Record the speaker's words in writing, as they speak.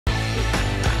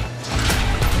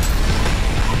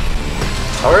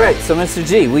All right, so Mr.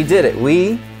 G, we did it.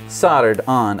 We soldered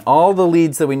on all the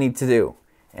leads that we need to do.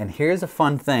 And here's a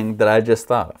fun thing that I just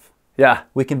thought of. Yeah.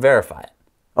 We can verify it.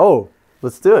 Oh,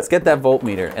 let's do it. Let's get that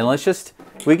voltmeter and let's just,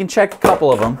 we can check a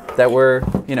couple of them that we're,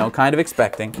 you know, kind of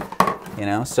expecting. You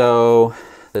know, so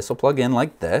this will plug in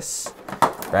like this,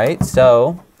 right?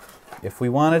 So if we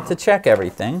wanted to check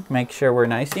everything, make sure we're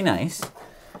nicey nice,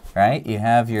 right? You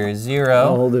have your 0.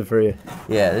 I'll hold it for you.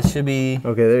 Yeah, this should be.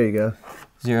 Okay, there you go.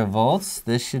 0 volts.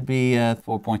 This should be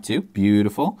 4.2.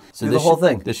 Beautiful. So do the whole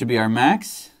thing. This should be our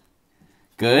max.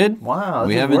 Good. Wow,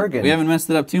 we this haven't is working. we haven't messed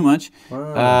it up too much.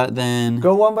 Wow. Then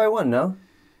go one by one, no?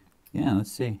 Yeah,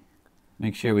 let's see.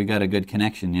 Make sure we got a good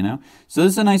connection, you know? So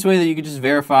this is a nice way that you can just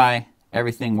verify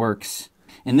everything works.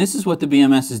 And this is what the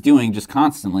BMS is doing just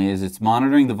constantly, is it's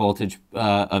monitoring the voltage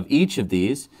of each of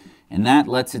these, and that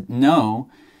lets it know,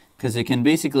 because it can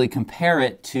basically compare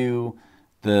it to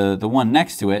the one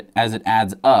next to it as it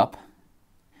adds up,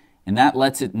 and that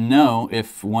lets it know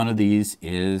if one of these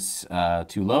is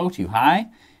too low, too high,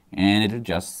 and it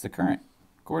adjusts the current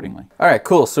accordingly. All right,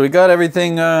 cool. So we got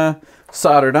everything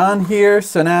soldered on here.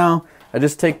 So now I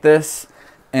just take this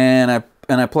and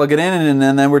I plug it in,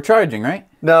 and then we're charging, right?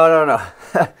 No.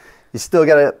 You still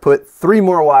got to put 3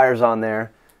 more wires on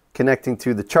there, connecting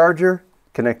to the charger,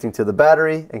 connecting to the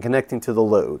battery, and connecting to the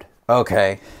load.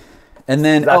 Okay. And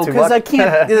then, because I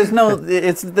can't, there's no,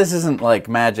 this isn't like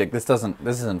magic. This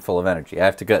isn't full of energy. I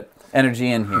have to get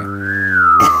energy in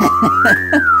here.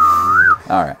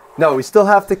 All right. No, we still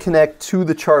have to connect to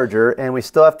the charger, and we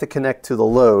still have to connect to the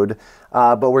load,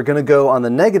 but we're going to go on the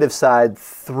negative side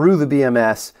through the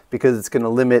BMS because it's going to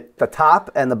limit the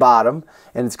top and the bottom,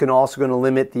 and it's also going to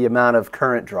limit the amount of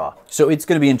current draw. So it's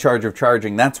going to be in charge of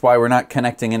charging. That's why we're not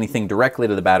connecting anything directly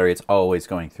to the battery. It's always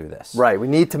going through this. Right. We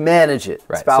need to manage it.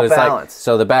 Right. It's about balance.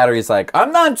 So the battery's like,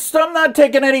 I'm not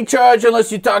taking any charge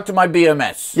unless you talk to my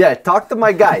BMS. Yeah, talk to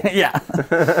my guy.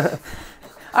 Yeah.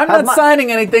 I'm not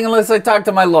signing anything unless I talk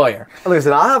to my lawyer.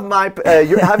 Listen, I'll have my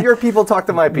have your people talk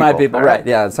to my people. My people, right?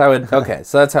 Yeah, that's how it. Okay,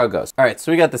 so that's how it goes. All right,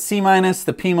 so we got the C minus,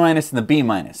 the P minus, and the B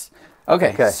minus.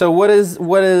 Okay. So what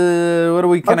are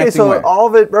we connecting? Okay, so where? all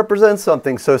of it represents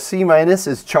something. So C minus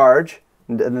is charge,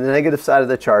 the negative side of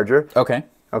the charger. Okay.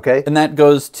 Okay. And that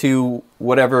goes to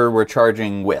whatever we're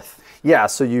charging with. Yeah,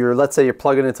 so let's say you're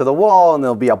plugging into the wall, and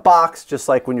there'll be a box, just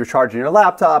like when you're charging your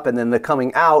laptop, and then the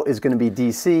coming out is going to be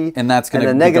DC, and that's going to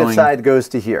be the negative side goes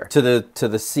to here to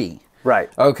the C.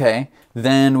 Right. Okay.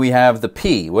 Then we have the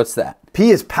P. What's that? P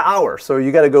is power, so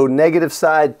you got to go negative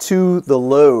side to the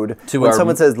load. When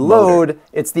someone says load,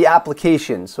 it's the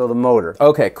application, so the motor.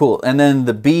 Okay, cool. And then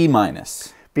the B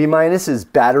minus. B minus is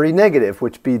battery negative,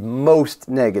 which be most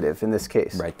negative in this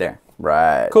case. Right there.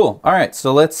 Right. Cool. All right,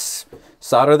 so let's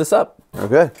solder this up.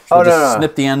 Okay. We'll just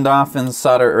snip the end off and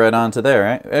solder it right onto there,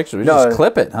 right? Actually, we just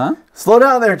clip it, huh? Slow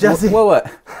down there, Jesse.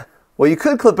 What? Well, you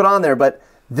could clip it on there, but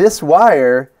this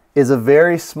wire is a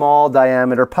very small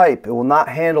diameter pipe. It will not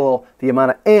handle the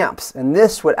amount of amps, and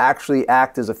this would actually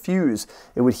act as a fuse.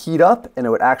 It would heat up, and it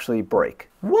would actually break.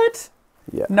 What?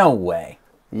 Yeah. No way.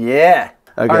 Yeah.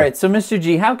 Okay. All right, so Mr.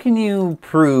 G, how can you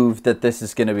prove that this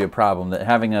is going to be a problem, that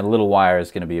having a little wire is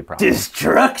going to be a problem?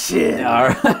 Destruction. All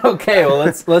right. Okay, well,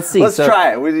 let's see. Let's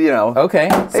try it. Okay.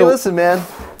 Hey, listen, man.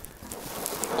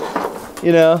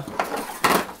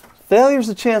 Failure's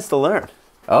a chance to learn.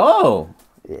 Oh.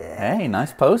 Yeah. Hey,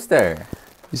 nice poster.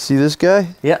 You see this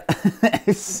guy? Yeah.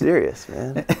 He's serious,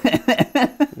 man.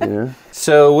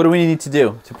 So what do we need to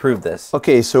do to prove this?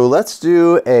 Okay, so let's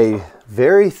do a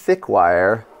very thick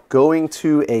wire going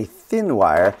to a thin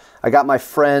wire. I got my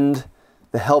friend,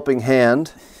 the helping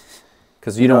hand.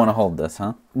 Because you don't want to hold this,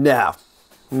 huh? No,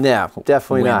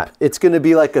 definitely not. It's going to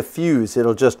be like a fuse.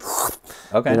 It'll just,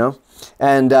 okay.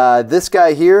 And this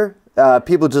guy here,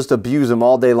 people just abuse him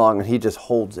all day long, and he just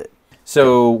holds it.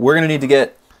 So we're going to need to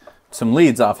get some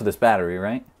leads off of this battery,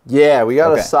 right? Yeah, we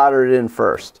got to solder it in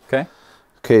first. Okay.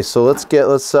 Okay, so let's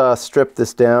strip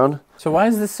this down. So why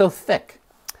is this so thick?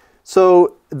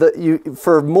 So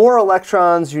for more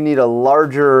electrons, you need a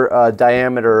larger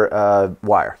diameter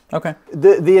wire. Okay.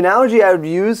 The analogy I would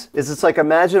use is it's like,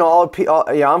 imagine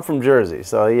I'm from Jersey,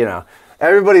 so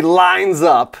everybody lines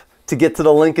up to get to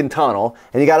the Lincoln Tunnel,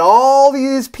 and you got all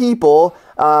these people,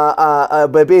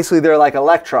 but basically they're like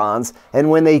electrons, and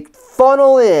when they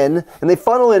funnel in,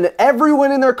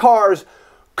 everyone in their cars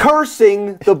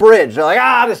cursing the bridge. They're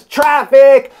like, this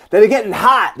traffic. They're getting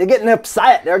hot. They're getting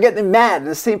upset. They're getting mad. And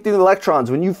the same thing with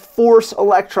electrons. When you force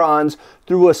electrons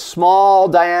through a small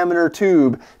diameter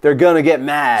tube, they're going to get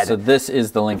mad. So this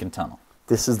is the Lincoln Tunnel.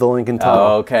 This is the Lincoln Tunnel.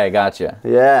 Oh, okay, gotcha.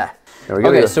 Yeah.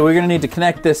 Okay, so we're going to need to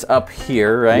connect this up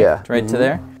here, right? Yeah. Right to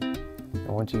there. And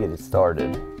once you get it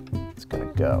started, it's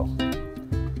gonna go.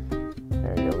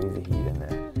 There you go, leave the heat in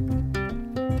there.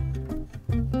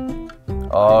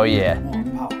 Oh yeah.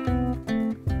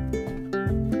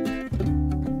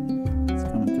 It's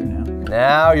coming through now.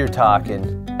 Now you're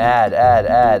talking. Add.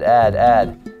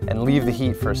 And leave the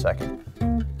heat for a second.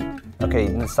 Okay,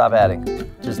 then stop adding.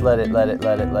 Just let it.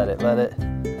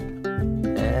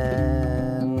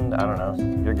 And I don't know,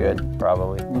 you're good,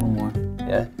 probably. A little more.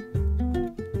 Yeah.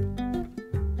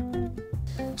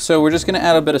 So we're just gonna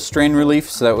add a bit of strain relief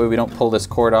so that way we don't pull this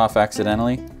cord off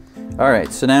accidentally. All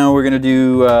right, so now we're gonna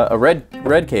do a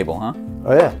red cable, huh?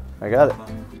 Oh yeah, I got it.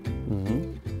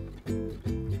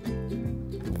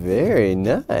 Very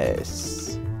nice.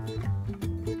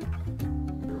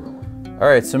 All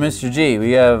right, so Mr. G,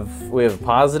 we have a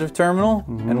positive terminal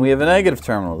and we have a negative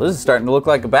terminal. This is starting to look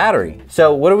like a battery.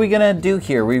 So what are we gonna do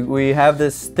here? We have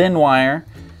this thin wire.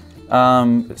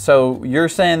 So you're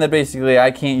saying that basically I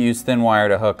can't use thin wire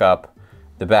to hook up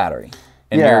the battery.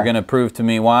 And you're gonna prove to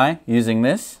me why using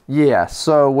this? Yeah,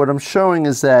 so what I'm showing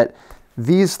is that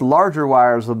these larger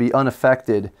wires will be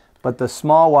unaffected, but the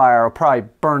small wire will probably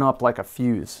burn up like a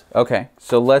fuse. Okay,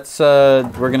 so let's,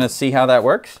 we're gonna see how that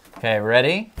works. Okay,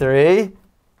 ready? 3,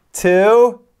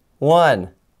 2, 1.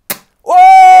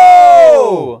 Whoa!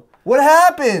 Whoa! What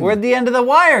happened? Where'd the end of the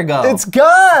wire go? It's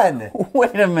gone!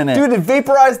 Wait a minute. Dude, it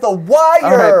vaporized the wire!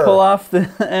 All right, pull off the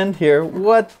end here.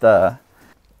 What the?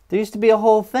 There used to be a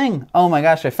whole thing. Oh my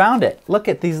gosh, I found it. Look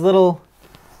at these little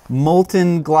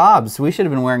molten globs. We should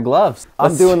have been wearing gloves.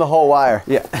 I'm doing the whole wire.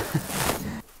 Yeah.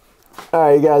 All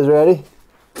right, you guys ready?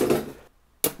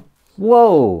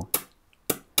 Whoa.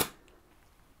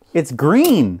 It's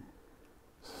green.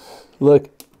 Look.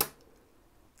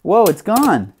 Whoa, it's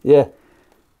gone. Yeah.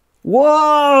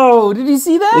 Whoa, did you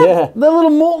see that? Yeah. The little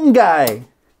molten guy.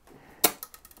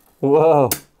 Whoa.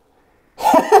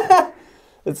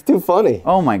 It's too funny.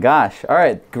 Oh my gosh. All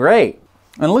right, great.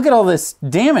 And look at all this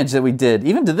damage that we did,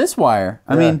 even to this wire.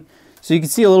 I mean, so you can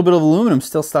see a little bit of aluminum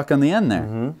still stuck on the end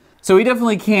there. So we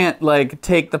definitely can't like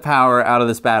take the power out of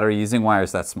this battery using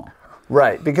wires that small.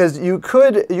 Right, because you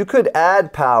could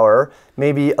add power,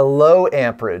 maybe a low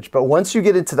amperage, but once you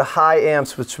get into the high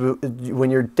amps, which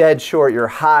when you're dead short, your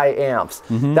high amps,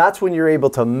 that's when you're able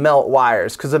to melt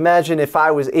wires. Because imagine if I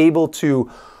was able to,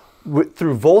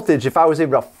 through voltage, if I was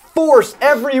able to force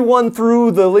everyone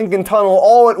through the Lincoln Tunnel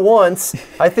all at once,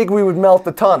 I think we would melt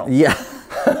the tunnel. Yeah.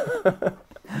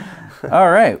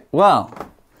 All right, well,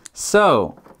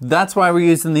 so that's why we're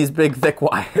using these big thick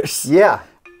wires. Yeah.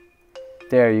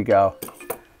 There you go.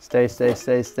 Stay,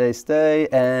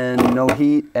 and no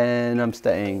heat, and I'm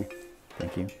staying.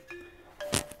 Thank you.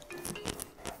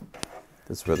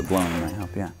 This is where the blowing might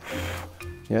help, yeah.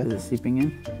 Yeah? Is it seeping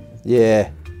in? Yeah.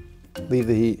 Leave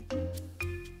the heat.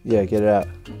 Yeah, get it out.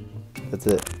 That's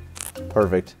it.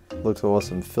 Perfect. Looks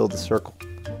awesome. Fill the circle.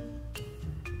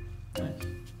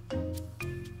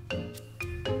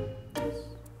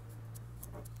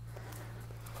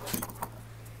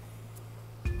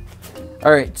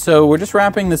 All right, so we're just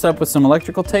wrapping this up with some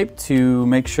electrical tape to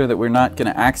make sure that we're not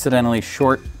going to accidentally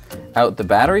short out the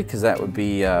battery, because that would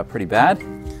be pretty bad.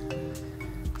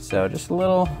 So just a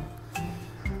little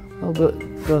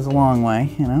bit goes a long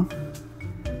way, you know.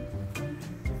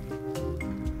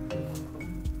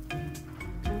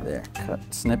 There,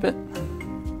 snip it.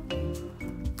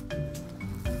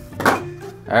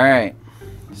 All right,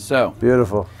 so.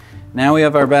 Beautiful. Now we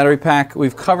have our battery pack.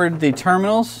 We've covered the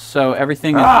terminals, so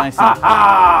everything is nice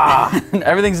and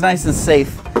everything's nice and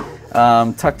safe,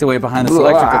 tucked away behind this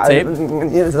electrical tape.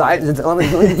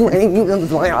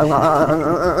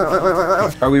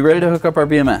 Are we ready to hook up our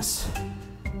BMS?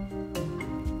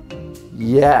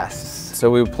 Yes.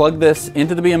 So we will plug this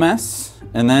into the BMS,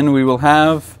 and then we will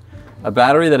have a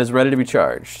battery that is ready to be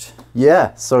charged.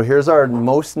 Yeah, so here's our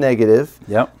most negative.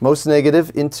 Yep. Most negative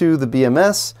into the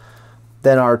BMS.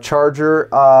 Then our charger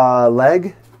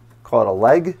leg, call it a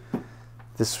leg.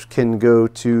 This can go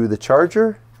to the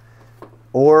charger,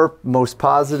 or most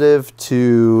positive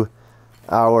to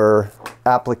our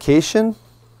application.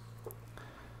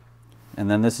 And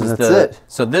then this is that's it.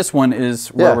 So this one is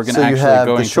where we're going to actually so you have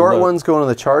go the short ones going to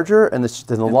the charger, and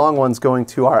the long ones going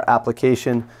to our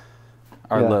application.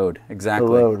 Our load, exactly.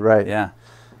 The load, right. Yeah.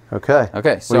 Okay.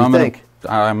 Okay, so what do you think?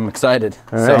 I'm excited.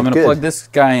 All so right, I'm going to plug this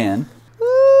guy in.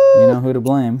 You know who to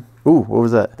blame. Ooh, what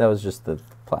was that? That was just the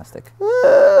plastic.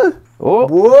 Oh.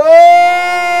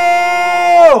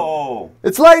 Whoa!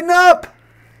 It's lighting up!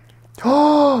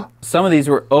 Some of these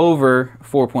were over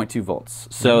 4.2 volts,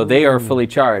 so they are fully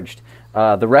charged.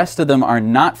 The rest of them are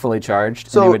not fully charged.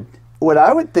 So what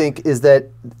I would think is that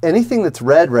anything that's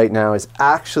red right now is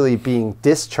actually being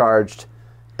discharged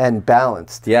and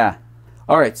balanced. Yeah.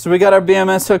 All right, so we got our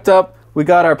BMS hooked up. We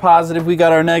got our positive, we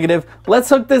got our negative. Let's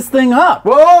hook this thing up.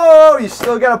 Whoa, you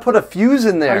still got to put a fuse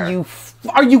in there.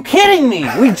 Are you kidding me?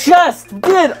 We just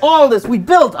did all this. We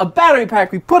built a battery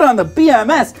pack. We put on the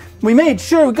BMS. We made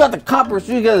sure we got the copper,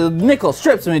 we got the nickel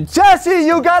strips. Jesse,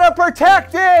 you got to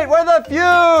protect it with a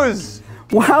fuse.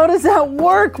 Well, how does that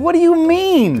work? What do you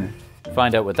mean?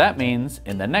 Find out what that means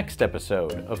in the next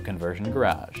episode of Conversion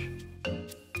Garage.